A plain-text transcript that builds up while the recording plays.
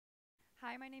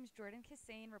Hi, my name is Jordana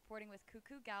Kissane, reporting with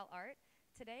Ccucu Gall-Art.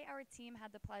 Today, our team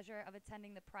had the pleasure of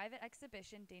attending the private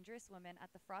exhibition Dangerous Women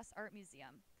at the Frost Art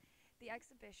Museum. The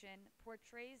exhibition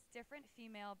portrays different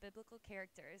female biblical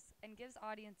characters and gives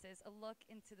audiences a look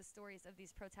into the stories of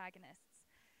these protagonists.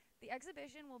 The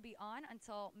exhibition will be on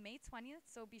until May 20th,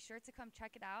 so be sure to come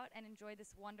check it out and enjoy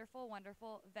this wonderful,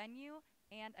 wonderful venue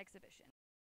and exhibition.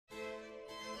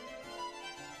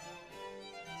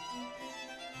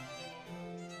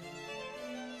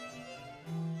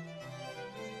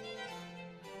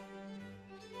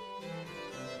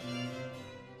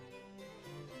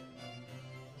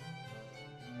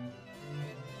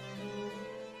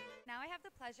 Now I have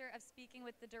the pleasure of speaking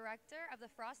with the director of the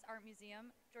Frost Art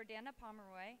Museum, Jordana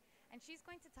Pomeroy, and she's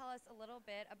going to tell us a little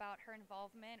bit about her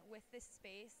involvement with this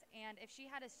space and if she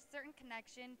had a certain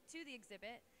connection to the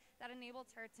exhibit that enabled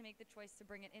her to make the choice to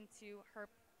bring it into her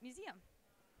museum.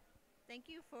 Thank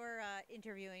you for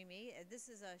interviewing me. This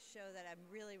is a show that I'm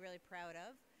really, really proud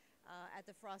of. At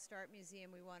the Frost Art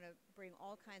Museum, we want to bring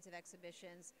all kinds of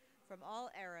exhibitions from all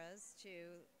eras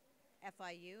to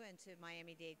FIU and to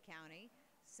Miami-Dade County.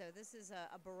 So this is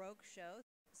a Baroque show,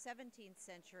 17th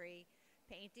century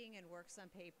painting and works on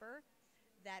paper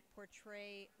that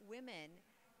portray women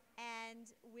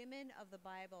and women of the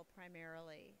Bible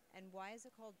primarily. And why is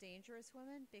it called Dangerous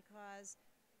Women? Because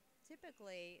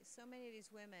typically so many of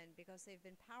these women, because they've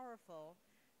been powerful,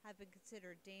 have been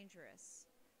considered dangerous.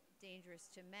 Dangerous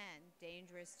to men,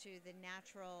 dangerous to the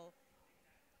natural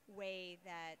way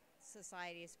that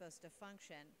society is supposed to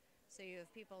function. So you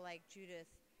have people like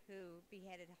Judith, who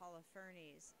beheaded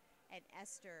Holofernes, and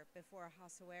Esther before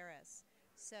Ahasuerus.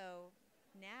 So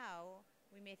now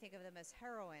we may think of them as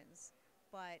heroines,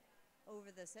 but over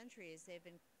the centuries they've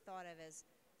been thought of as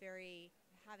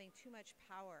having too much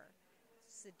power,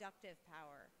 seductive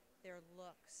power, their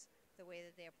looks, the way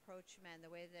that they approach men,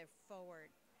 the way that they're forward.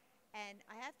 And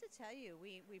I have to tell you,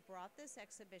 we brought this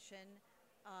exhibition.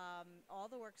 All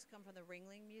the works come from the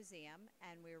Ringling Museum,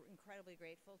 and we're incredibly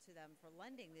grateful to them for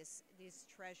lending these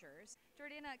treasures.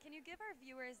 Jordana, can you give our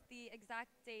viewers the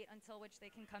exact date until which they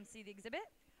can come see the exhibit?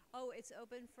 Oh, it's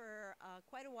open for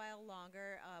quite a while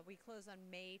longer. We close on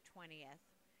May 20th,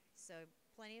 so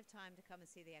plenty of time to come and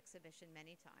see the exhibition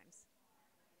many times.